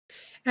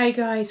Hey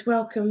guys,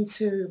 welcome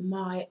to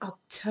my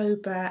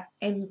October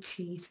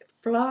Empties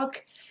vlog.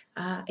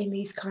 In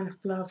these kind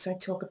of vlogs I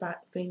talk about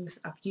things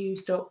I've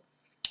used up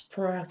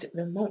throughout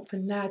the month,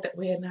 and now that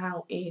we're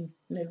now in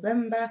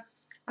November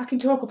I can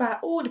talk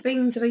about all the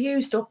things that I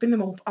used up in the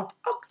month of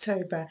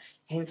October,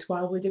 hence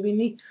why we're doing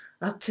the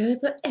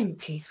October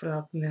Empties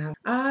vlog now.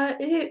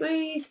 It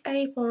is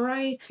a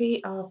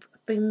variety of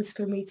things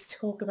for me to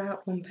talk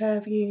about, from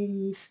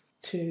perfumes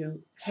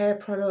to hair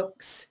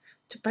products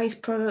to face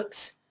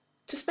products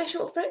to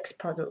special effects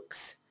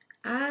products,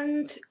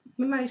 and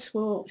we may as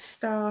well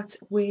start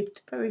with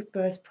the very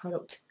first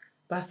product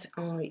that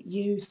I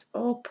used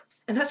up.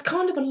 And that's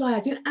kind of a lie,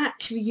 I didn't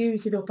actually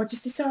use it up, I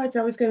just decided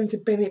I was going to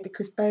bin it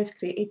because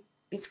basically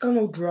it's gone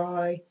all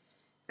dry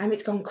and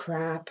it's gone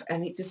crap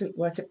and it doesn't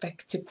work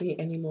effectively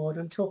anymore. And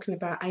I'm talking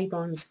about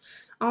Avon's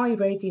Eye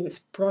Radiance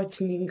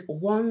Brightening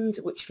Wand,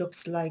 which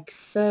looks like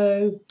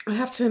so. I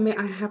have to admit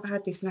I have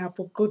had this now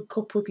for a good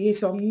couple of years,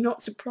 so I'm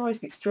not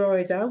surprised it's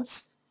dried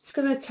out. Just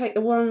going to take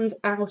the wand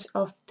out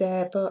of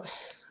there, but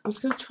I'm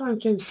just going to try and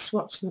do a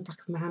swatch on the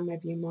back of my hand.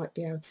 Maybe you might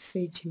be able to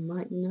see it, you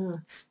might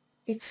not.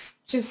 It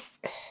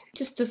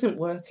just doesn't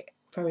work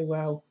very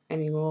well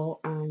anymore,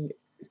 and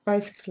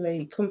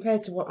basically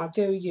compared to what I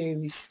do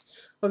use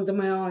under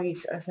my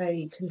eyes as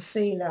a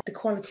concealer, the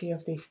quality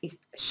of this is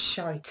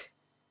shite.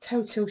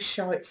 Total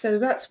shite. So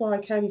that's why I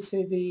came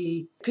to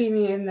the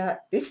opinion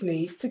that this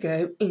needs to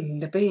go in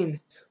the bin.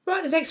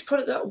 Right, the next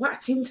product that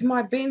whacked into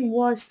my bin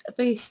was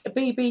this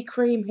BB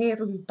cream here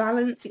from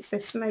Balance. It's the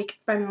Snake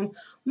Venom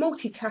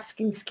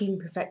Multitasking Skin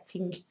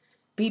Perfecting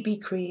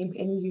BB cream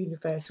in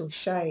universal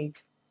shade.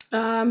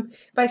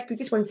 Basically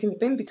this went in the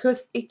bin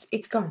because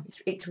it's gone.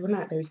 It's run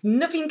out. There is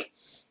nothing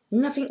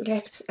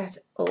left at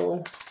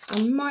all.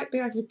 I might be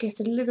able to get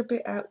a little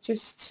bit out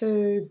just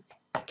to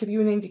give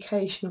you an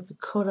indication of the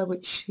colour,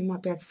 which you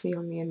might be able to see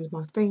on the end of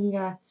my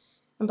finger.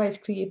 And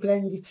basically you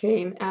blend it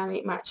in and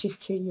it matches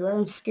to your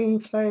own skin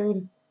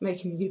tone,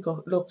 making you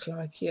look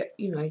like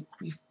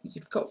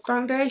you've got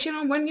foundation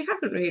on when you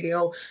haven't really,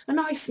 or a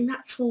nice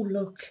natural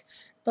look.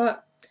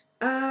 But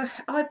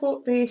I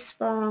bought this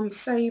from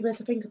Savers.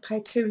 I think I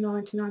paid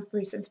 £2.99 for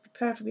it, and to be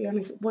perfectly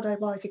honest, would I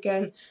buy it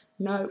again?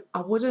 No,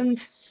 I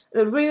wouldn't.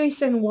 The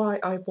reason why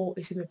I bought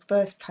this in the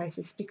first place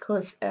is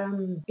because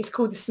it's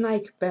called the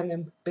Snake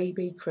Venom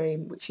BB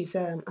Cream, which is,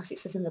 as it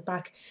says in the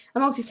back, a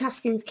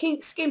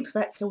multitasking skin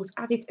perfector with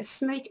added a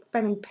snake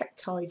venom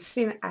peptide,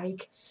 sin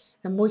egg,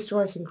 and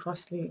moisturising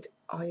cross-linked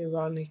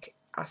hyaluronic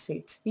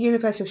acid. The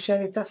universal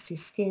shade adapts to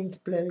skin to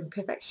blurring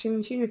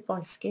imperfections,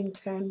 unifies skin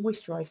tone,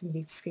 moisturising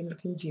leaves skin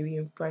looking dewy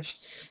and fresh.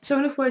 So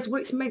in other words,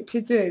 what it's meant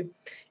to do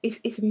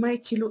is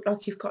make you look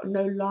like you've got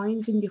no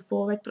lines in your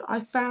forehead. But I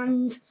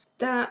found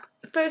that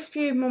the first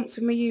few months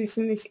of me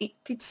using this, it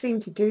did seem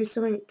to do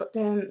something, but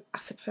then I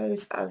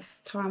suppose as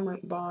time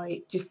went by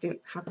it just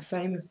didn't have the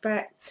same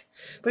effect.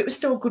 But it was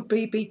still a good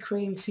BB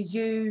cream to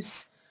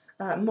use,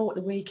 more at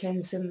the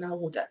weekends than I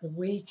would at the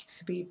week,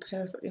 to be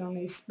perfectly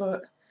honest.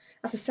 But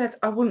as I said,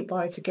 I wouldn't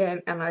buy it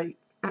again, and I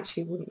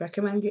actually wouldn't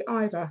recommend it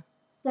either.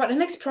 Right, the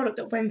next product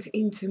that went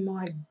into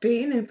my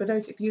bin, and for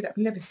those of you that have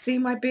never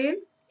seen my bin,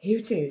 here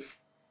it is.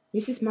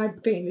 This is my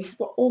bin. This is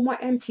what all my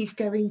empties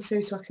go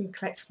into, so I can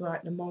collect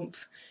throughout the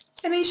month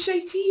and then show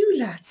to you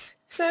lads.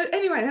 So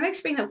anyway, the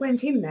next thing that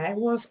went in there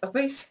was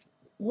this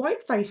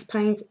white face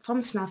paint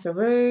from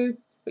Snazaroo,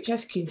 which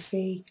as you can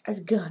see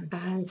has gone.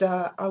 And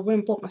I went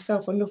and bought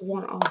myself another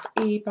one off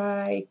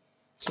eBay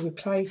to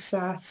replace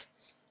that.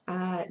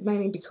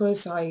 Mainly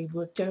because I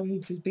was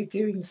going to be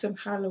doing some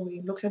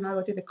Halloween looks. I know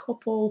I did a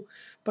couple,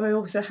 but I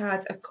also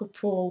had a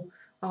couple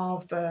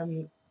of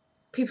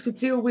people to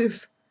deal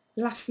with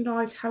last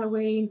night's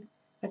Halloween.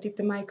 I did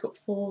the makeup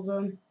for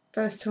them.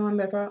 First time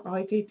ever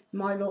I did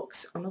my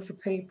looks on other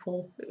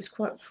people. It was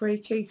quite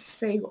freaky to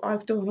see what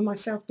I've done on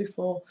myself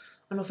before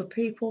on other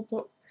people,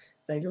 but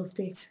they loved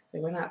it. They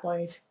went out by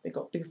it. They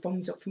got big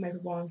thumbs up from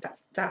everyone.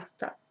 That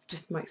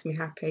just makes me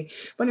happy.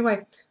 But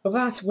anyway, well,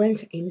 that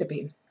went in the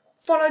bin.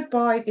 Followed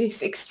by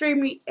this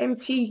extremely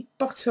empty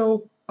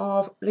bottle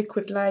of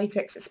liquid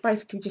latex. It's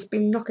basically just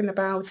been knocking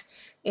about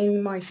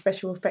in my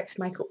special effects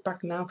makeup bag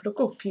now for a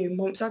good few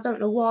months. I don't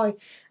know why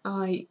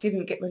I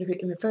didn't get rid of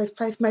it in the first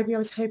place. Maybe I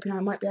was hoping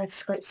I might be able to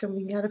scrape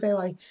something out of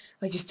it.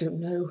 I just don't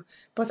know.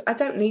 But I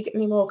don't need it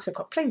anymore because I've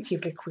got plenty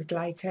of liquid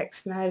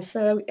latex now.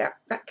 So yeah,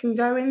 that can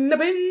go in the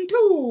bin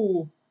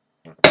too.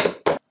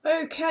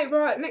 Okay,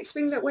 right, next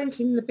thing that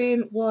went in the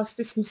bin was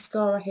this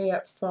mascara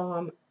here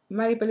from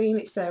Maybelline.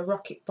 It's their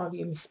Rocket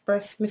Volume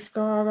Express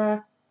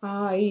mascara.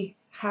 I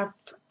have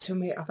to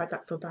admit I've had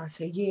that for about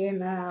a year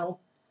now,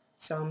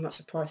 so I'm not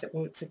surprised that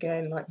once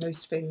again, like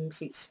most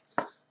things, it's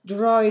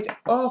dried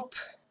up.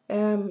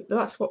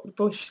 That's what the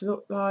brush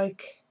looked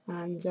like,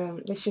 and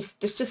there's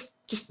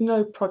just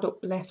no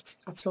product left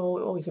at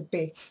all. Always a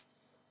bit,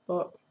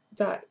 but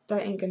that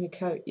ain't going to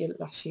coat your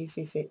lashes,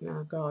 is it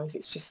now, guys?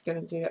 It's just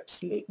going to do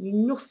absolutely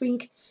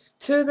nothing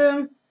to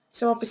them.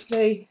 So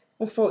obviously,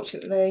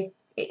 unfortunately,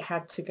 it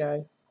had to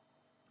go.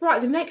 Right,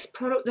 the next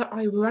product that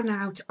I ran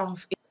out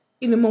of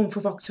in the month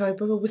of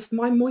October was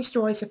my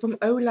moisturiser from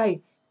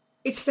Olay.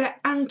 It's their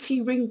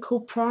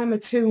anti-wrinkle primer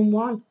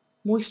 2-in-1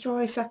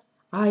 moisturiser.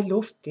 I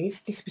loved this.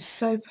 This was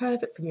so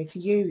perfect for me to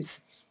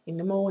use in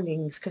the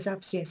mornings because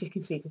obviously, as you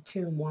can see, the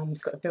 2-in-1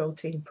 it's got a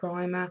built-in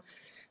primer.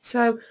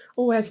 So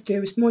all I had to do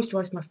was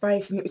moisturise my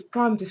face, and it was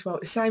primed as well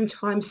at the same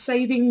time,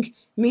 saving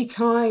me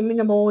time in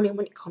the morning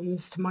when it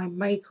comes to my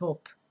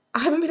makeup. I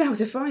haven't been able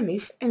to find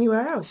this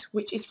anywhere else,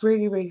 which is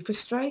really, really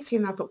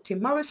frustrating. I've looked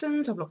in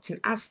Morrison's, I've looked in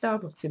Asda,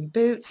 I've looked in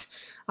Boots,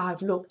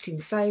 I've looked in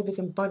Savers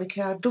and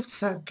Bodycare. I'd love to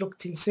say I've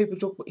looked in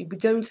Superdrug, but we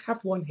don't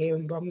have one here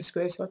in Bromley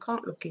Square, so I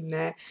can't look in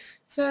there.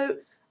 So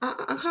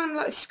I'm kind of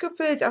like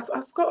scuppered.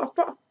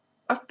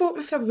 I've bought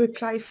myself a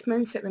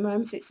replacement at the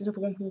moment. It's another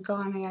one from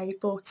Garnier,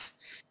 but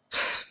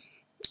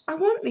I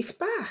want this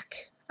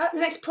back. The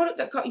next product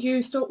that got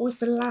used up was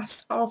the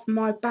last of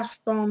my bath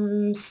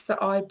bombs that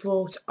I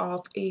bought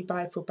off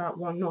eBay for about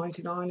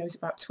 $1.99. There was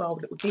about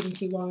 12 little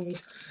dinky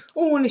ones,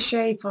 all in the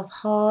shape of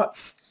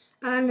hearts.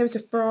 And there was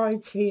a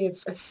variety of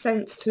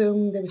scents to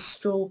them. There was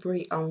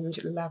strawberry,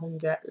 orange,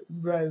 lavender,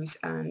 rose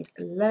and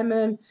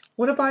lemon.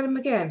 Would I buy them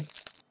again?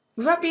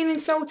 Without being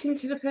insulting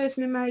to the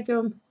person who made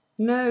them,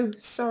 no,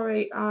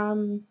 sorry.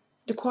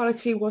 The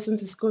quality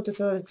wasn't as good as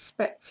I was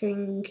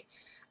expecting.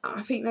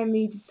 I think they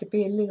needed to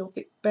be a little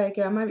bit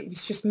bigger. Maybe it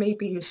was just me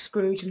being a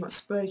Scrooge and not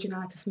splurging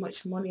out as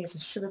much money as I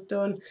should have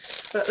done.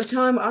 But at the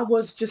time I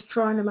was just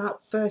trying them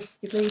out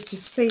firstly to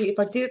see if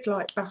I did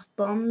like bath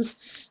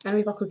bombs and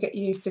if I could get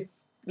used to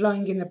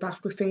lying in the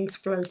bath with things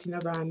floating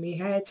around my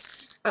head,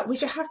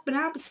 which I have been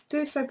able to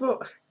do so,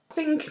 but I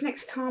think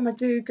next time I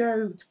do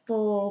go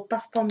for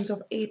bath bombs off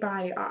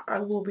eBay, I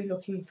will be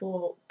looking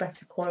for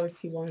better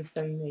quality ones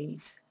than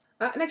these.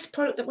 Next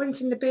product that went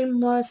in the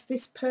bin was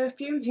this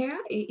perfume here.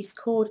 It is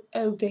called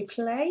Eau de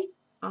Play.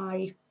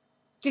 I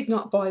did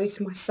not buy this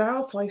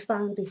myself. I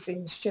found this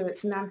in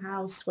Stuart's Nan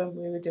house when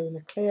we were doing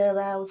a clear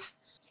out.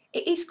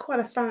 It is quite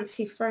a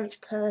fancy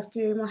French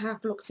perfume. I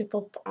have looked it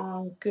up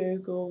on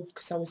Google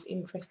because I was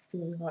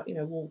interested in, like, you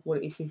know, well,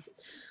 what is this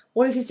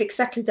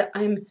exactly that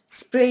I'm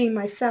spraying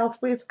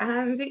myself with,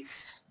 and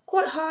it's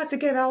quite hard to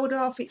get hold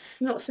of. It's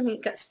not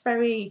something that's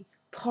very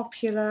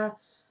popular.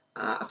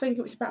 I think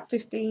it was about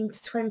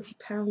 £15 to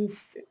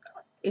 £20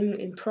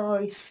 in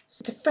price.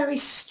 It's a very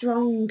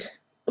strong,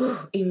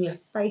 in your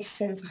face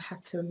scent, I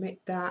have to admit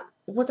that.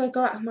 Would I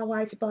go out of my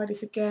way to buy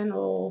this again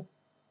or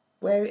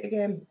wear it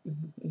again?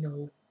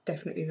 No,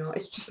 definitely not.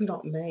 It's just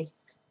not me.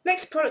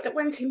 Next product that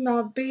went in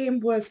my bin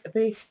was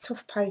this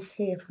toothpaste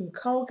here from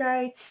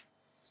Colgate.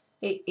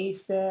 It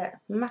is the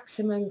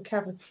Maximum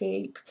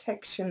Cavity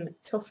Protection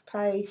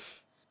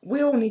Toothpaste.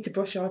 We all need to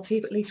brush our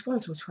teeth at least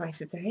once or twice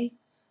a day.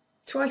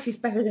 Twice is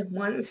better than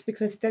once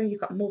because then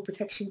you've got more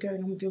protection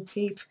going on with your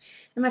teeth.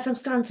 And as I'm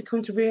starting to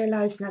come to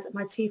realise now that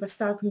my teeth are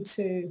starting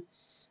to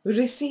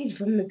recede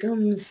from the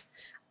gums,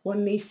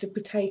 one needs to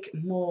take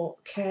more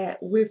care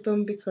with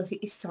them because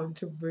it is starting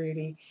to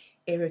really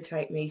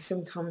irritate me.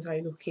 Sometimes I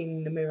look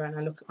in the mirror and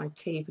I look at my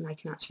teeth and I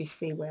can actually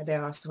see where they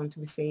are starting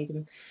to recede,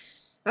 and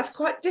that's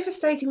quite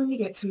devastating when you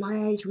get to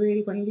my age,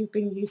 really, when you've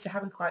been used to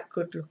having quite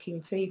good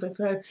looking teeth.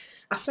 Although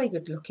I say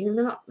good looking and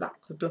they're not that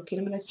good looking.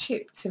 I mean, they're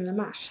chipped and they're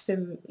mashed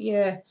and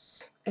yeah.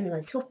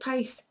 Anyway,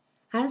 toothpaste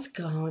has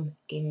gone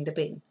in the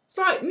bin.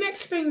 Right,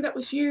 next thing that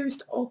was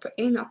used up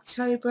in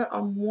October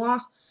on moi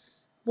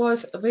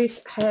was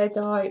this hair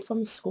dye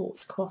from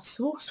Schwarzkopf.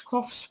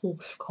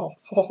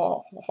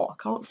 I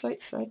can't say it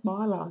to save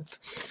my life.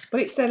 But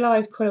it's their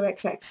Live Colour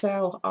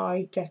XXL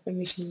Eye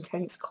Definition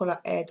Intense Colour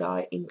Hair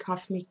Dye in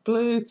Cosmic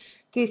Blue.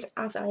 This,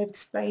 as I have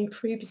explained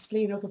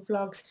previously in other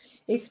vlogs,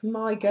 is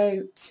my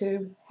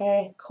go-to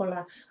hair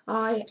colour.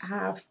 I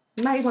have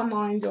made my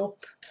mind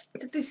up.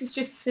 This is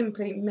just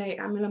simply me.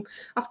 I mean,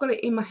 I've got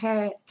it in my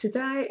hair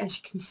today, as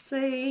you can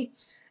see.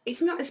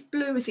 It's not as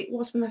blue as it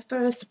was when I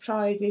first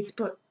applied this,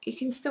 but you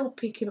can still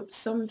pick it up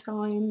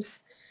sometimes.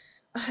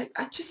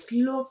 I just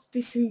love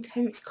this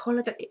intense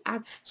colour that it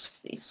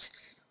adds.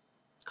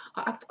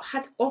 I've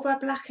had other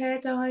black hair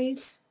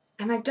dyes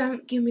and they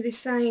don't give me the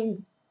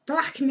same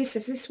blackness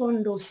as this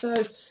one does. So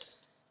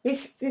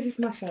this is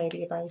my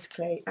saviour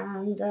basically,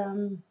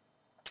 and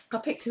I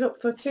picked it up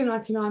for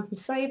 $2.99 from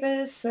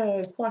Savers,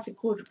 so quite a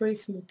good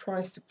reasonable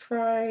price to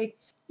pay.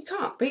 You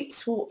can't beat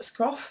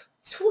Schwarzkopf.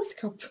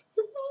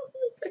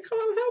 I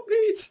can't help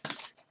it.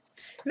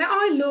 Now,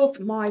 I love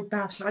my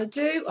baths. I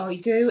do.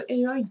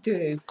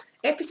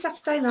 Every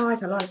Saturday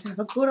night I like to have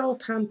a good old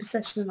pamper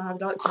session and I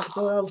like to have a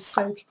good old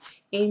soak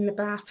in the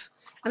bath.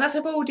 And as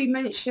I've already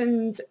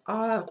mentioned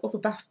other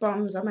bath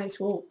bombs, I may as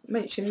well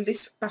mention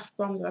this bath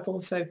bomb that I've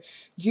also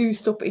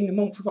used up in the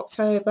month of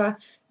October.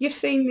 You've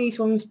seen these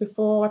ones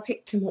before. I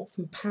picked them up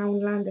from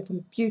Poundland. They're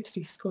from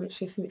Beautifully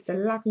Scrumptious, and it's the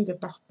lavender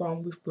bath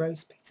bomb with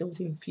rose petals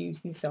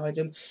infused inside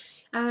them.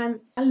 And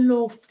I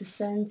love the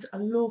scent. I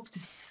love the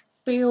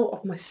feel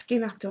of my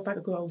skin after I've had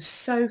a good old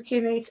soak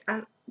in it.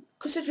 And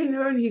considering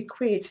they're only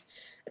 £1,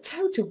 a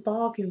total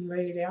bargain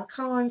really. I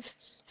can't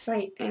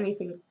say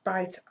anything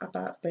bad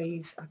about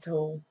these at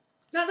all.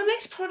 Now the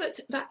next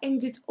product that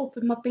ended up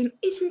in my bin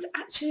isn't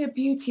actually a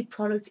beauty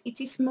product,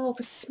 it is more of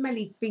a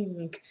smelly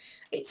thing.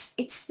 It's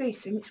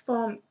this, and it's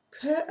from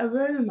Per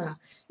Aroma.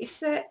 It's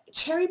the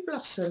Cherry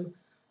Blossom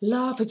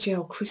Lava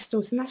Gel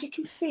Crystals, and as you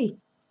can see,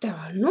 there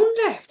are none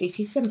left. It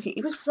is empty.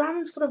 It was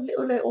rammed full of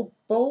little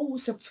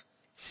bowls of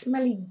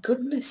smelly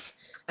goodness,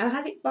 and I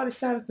had it by the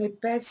side of my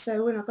bed,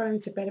 so when I got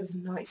into bed it was a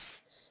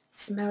nice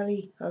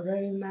smelly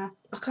aroma.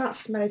 I can't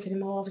smell it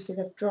anymore, obviously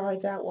they've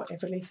dried out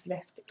whatever is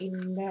left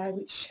in there,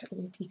 which I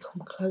don't know if you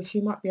come close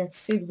you might be able to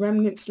see the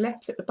remnants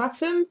left at the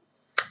bottom.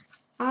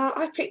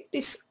 I picked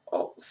this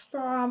up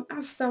from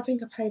Asda. I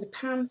think I paid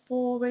 £1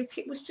 for it.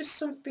 It was just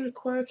something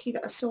quirky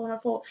that I saw and I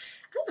thought,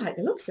 I like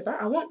the looks of that,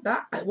 I want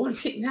that, I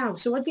want it now.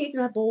 So I did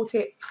and I bought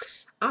it.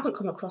 I haven't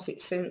come across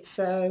it since,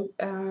 so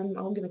I'm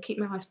going to keep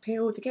my eyes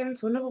peeled again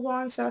for another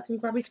one so I can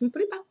grab it and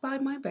put it back by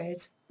my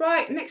bed.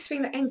 Right, next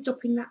thing that ended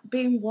up in that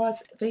bin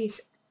was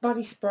this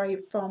body spray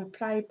from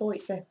Playboy.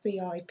 It's their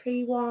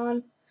VIP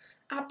one.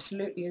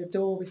 Absolutely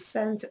adore this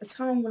scent. At the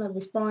time when I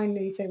was buying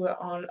these, they were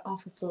on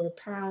offer for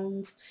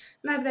 £1.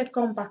 Now they've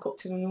gone back up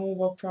to the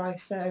normal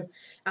price, so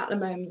at the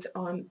moment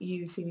I'm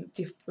using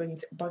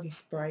different body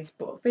sprays.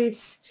 But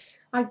this,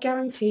 I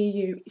guarantee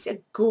you, it's a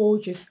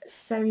gorgeous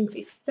scent.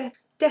 It's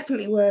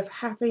definitely worth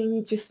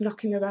having, just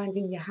knocking around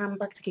in your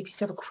handbag to give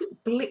yourself a quick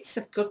blitz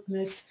of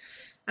goodness.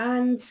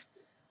 And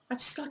I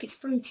just like its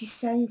fruity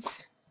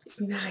scent. It's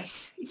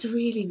nice. It's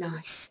really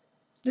nice.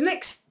 The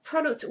next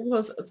product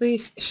was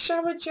this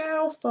shower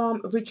gel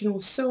from Original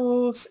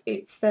Source.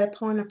 It's their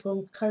pineapple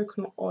and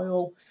coconut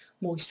oil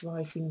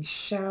moisturising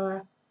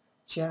shower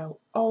gel.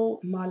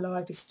 Oh my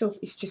life, this stuff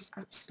is just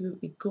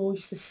absolutely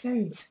gorgeous. The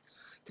scent,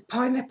 the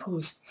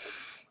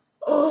pineapples,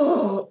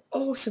 oh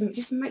awesome. It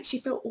just makes you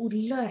feel all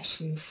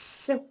lush and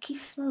silky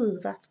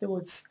smooth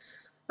afterwards.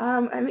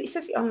 And it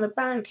says it on the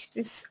back,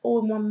 this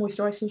all-in-one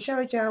moisturising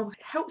shower gel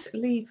helps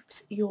leave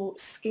your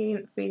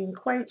skin feeling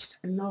quenched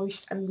and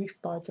nourished and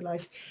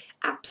revitalised.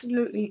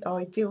 Absolutely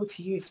ideal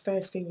to use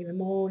first thing in the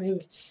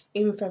morning,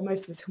 even though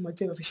most of the time I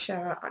do have a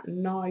shower at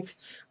night.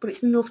 But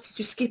it's enough to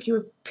just give you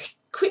a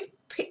quick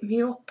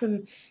pick-me-up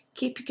and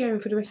keep you going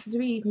for the rest of the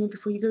evening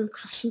before you go and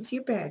crash into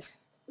your bed.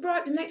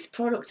 Right, the next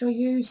product I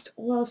used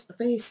was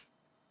this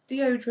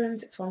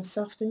deodorant from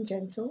Soft and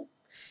Gentle.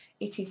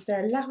 It is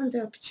their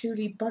Lavender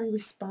Patchouli Body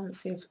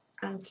Responsive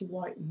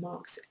Anti-White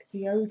Marks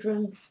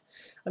deodorant.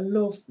 I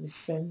love this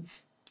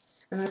scent.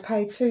 And I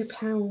paid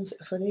 £2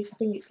 for this. I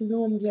think it's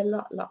normally a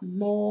lot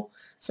more.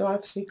 So I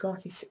obviously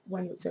got it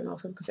when it was on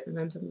offer because at the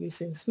moment I'm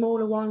using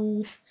smaller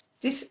ones.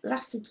 This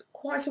lasted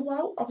quite a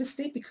while,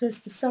 obviously,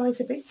 because the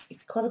size of it,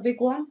 it's quite a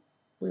big one.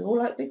 We all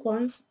like big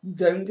ones.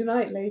 Don't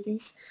deny it,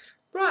 ladies.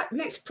 Right,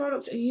 next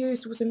product I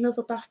used was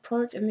another bath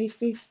product, and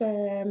this is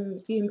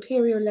the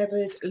Imperial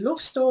Leathers Love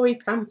Story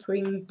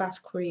Pampering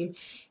Bath Cream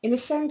in the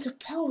scent of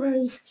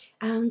Pelrose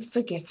and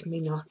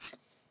Forget-Me-Not.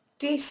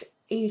 This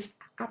is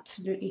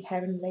absolutely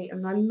heavenly,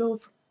 and I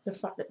love the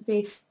fact that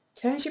this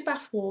turns your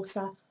bath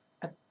water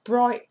a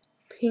bright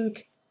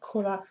pink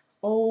colour.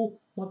 Oh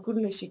my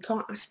goodness, you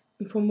can't ask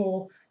for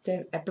more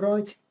than a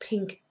bright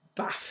pink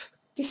bath.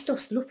 This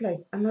stuff's lovely,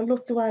 and I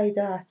love the way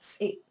that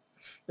it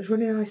was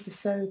really nice to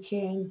soak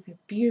in, a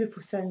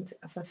beautiful scent,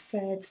 as I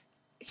said.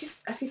 It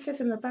just, as it says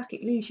on the back,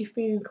 it leaves you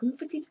feeling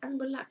comforted and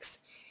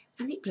relaxed,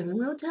 and it blooming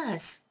well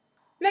does.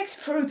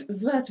 Next product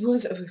that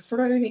was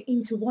thrown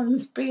into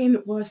one's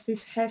bin was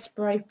this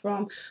hairspray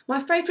from my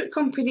favourite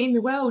company in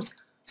the world,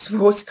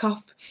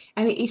 Schwarzkopf,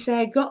 and it is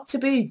a got to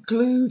be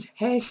glued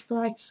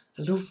hairspray.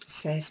 I love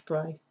this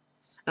hairspray.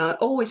 And I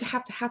always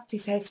have to have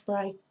this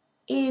hairspray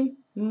in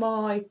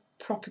my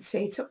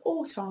property at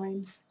all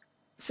times.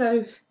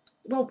 So,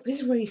 well,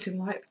 this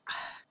reason, right,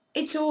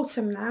 it's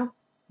autumn now,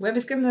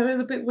 weather's getting a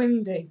little bit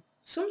windy.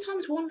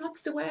 Sometimes one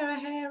likes to wear her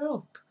hair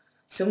up.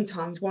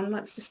 Sometimes one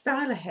likes to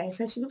style her hair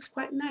so she looks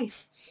quite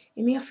nice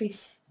in the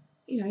office,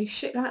 you know,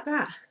 shit like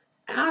that.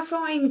 I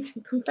find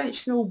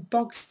conventional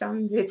bog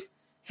standard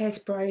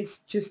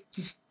hairsprays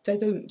just they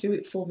don't do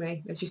it for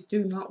me. They just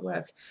do not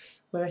work.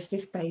 Whereas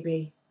this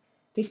baby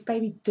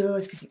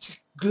does, because it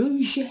just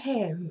glues your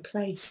hair in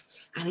place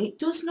and it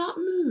does not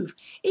move.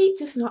 It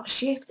does not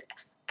shift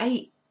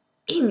an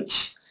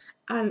inch.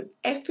 And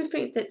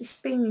everything that this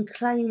thing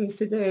claims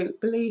to do,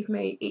 believe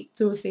me, it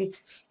does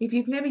it. If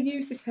you've never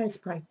used this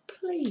hairspray,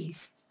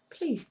 please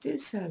do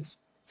so.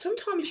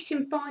 Sometimes you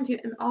can find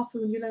it an offer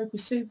in your local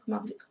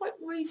supermarkets at quite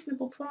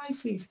reasonable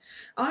prices.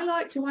 I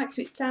like to wait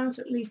till it's down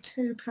to at least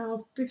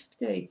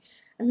 £2.50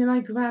 and then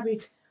I grab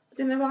it. But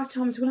then there are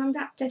times when I'm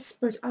that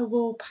desperate I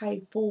will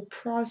pay full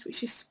price,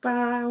 which is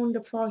around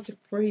the price of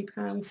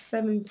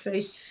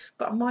 £3.70.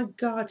 But my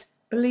God,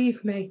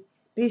 believe me,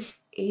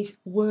 this is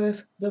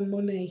worth the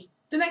money.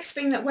 The next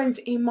thing that went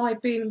in my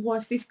bin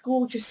was this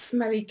gorgeous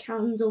smelly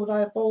candle that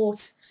I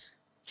bought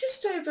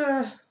just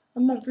over a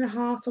month and a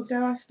half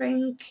ago, I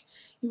think.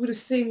 You would have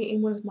seen it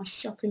in one of my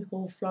shopping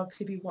haul vlogs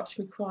if you watch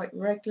me quite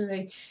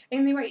regularly.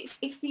 Anyway,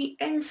 it's the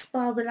N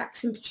Spa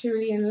Relaxing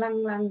Patchouli and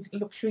Lang Lang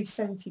Luxury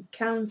Scented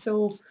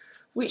Candle,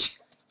 which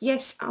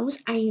Yes, I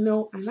was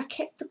anal and I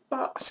kept the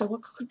box so I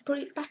could put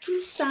it back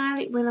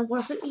inside it when I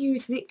wasn't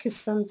using it, because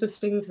Sam does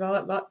things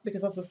like that,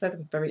 because as I said,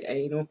 I'm very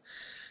anal.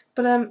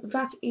 But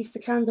that is the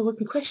candle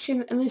in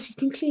question, and as you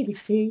can clearly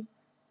see,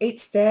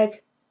 it's dead.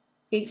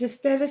 It's as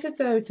dead as a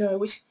dodo,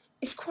 which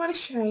is quite a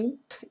shame.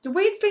 The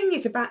weird thing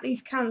is about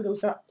these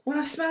candles that when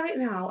I smell it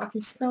now, I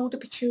can smell the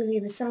patchouli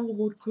and the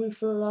sandalwood coming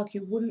through like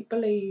you wouldn't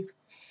believe.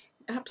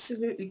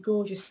 Absolutely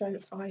gorgeous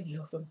scents. I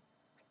love them.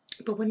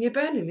 But when you're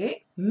burning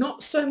it,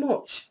 not so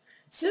much.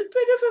 It's a bit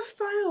of a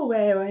fail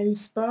there, Aim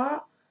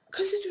Spa.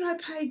 Considering I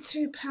paid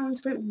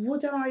 £2 for it,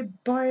 would I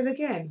buy it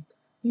again?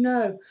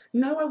 No,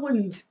 no I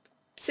wouldn't.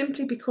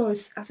 Simply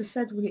because, as I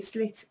said, when it's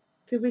lit,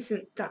 there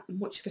isn't that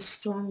much of a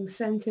strong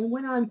scent. And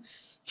when I'm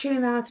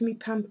chilling out in my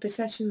pamper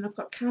session and I've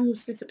got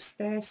candles lit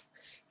upstairs,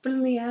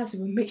 filling the house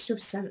with a mixture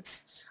of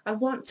scents, I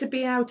want to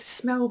be able to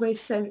smell those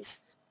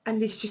scents, and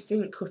this just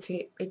didn't cut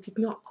it. It did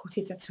not cut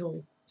it at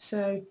all.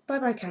 So,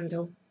 bye-bye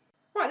candle.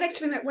 Right, next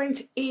thing that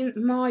went in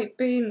my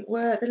bin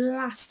were the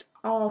last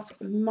of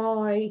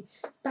my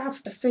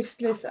bath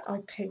fistlers that I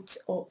picked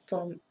up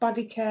from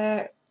Body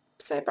Care,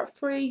 say about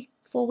 3-4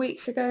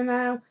 weeks ago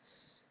now.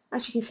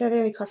 As you can see, they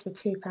only cost me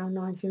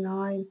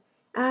 £2.99.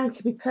 And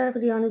to be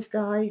perfectly honest,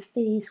 guys,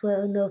 these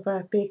were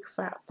another big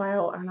fat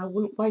fail, and I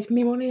wouldn't waste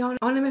my money on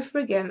them ever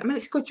again. I mean,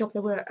 it's a good job they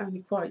were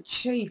only quite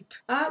cheap.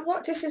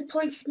 What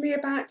disappointed me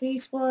about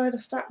these were the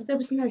fact that there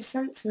was no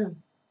scent to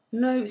them.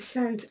 No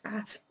scent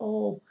at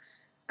all.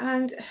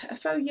 And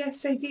although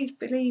yes, they did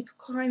leave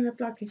kind of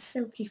like a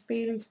silky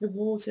feeling to the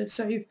water,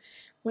 so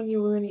when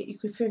you were in it you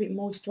could feel it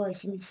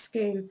moisturising your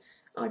skin,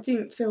 I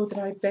didn't feel that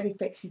I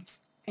benefited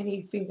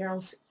anything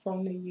else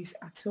from these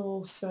at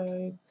all.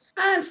 So,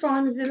 and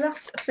finally the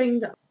last thing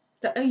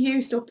that I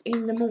used up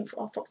in the month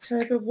of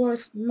October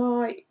was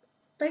my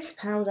base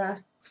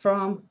powder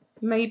from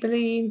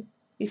Maybelline.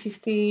 This is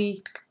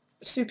the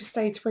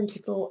Superstay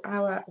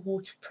 24-hour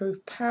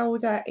waterproof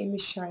powder in the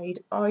shade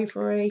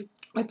Ivory.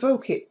 I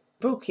broke it,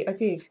 I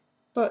did,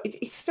 but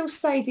it still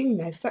stayed in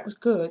there, so that was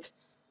good.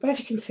 But as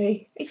you can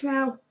see, it's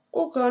now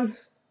all gone,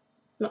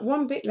 not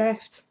one bit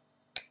left.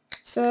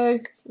 So,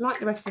 like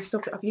the rest of the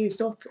stuff that I've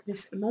used up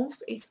this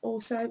month, it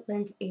also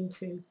went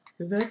into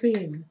the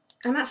bin.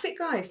 And that's it,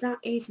 guys. That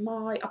is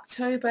my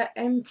October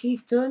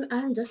empties done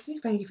and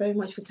dusted. Thank you very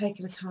much for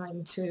taking the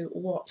time to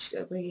watch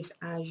these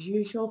as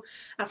usual.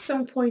 At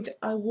some point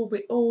I will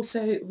be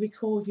also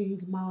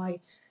recording my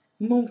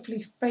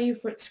monthly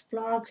favourites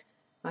vlog.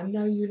 I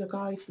know you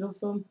guys love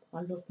them.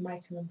 I love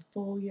making them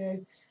for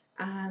you.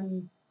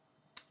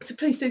 So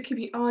please do keep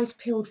your eyes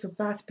peeled for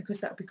that,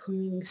 because that will be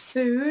coming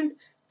soon.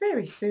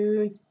 Very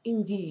soon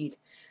indeed.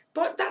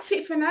 But that's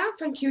it for now.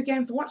 Thank you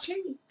again for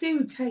watching.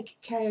 Do take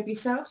care of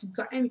yourselves. If you've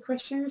got any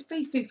questions,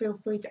 please do feel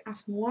free to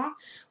ask moi.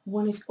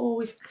 One is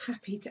always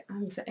happy to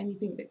answer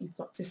anything that you've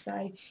got to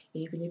say,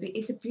 even if it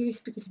is abuse,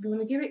 because if you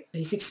want to give it,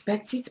 please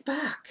expect it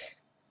back.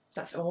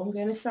 That's all I'm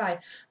going to say.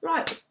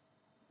 Right,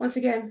 once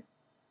again,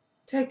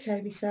 take care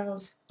of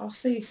yourselves. I'll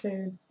see you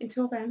soon.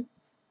 Until then,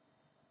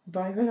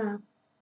 bye for now.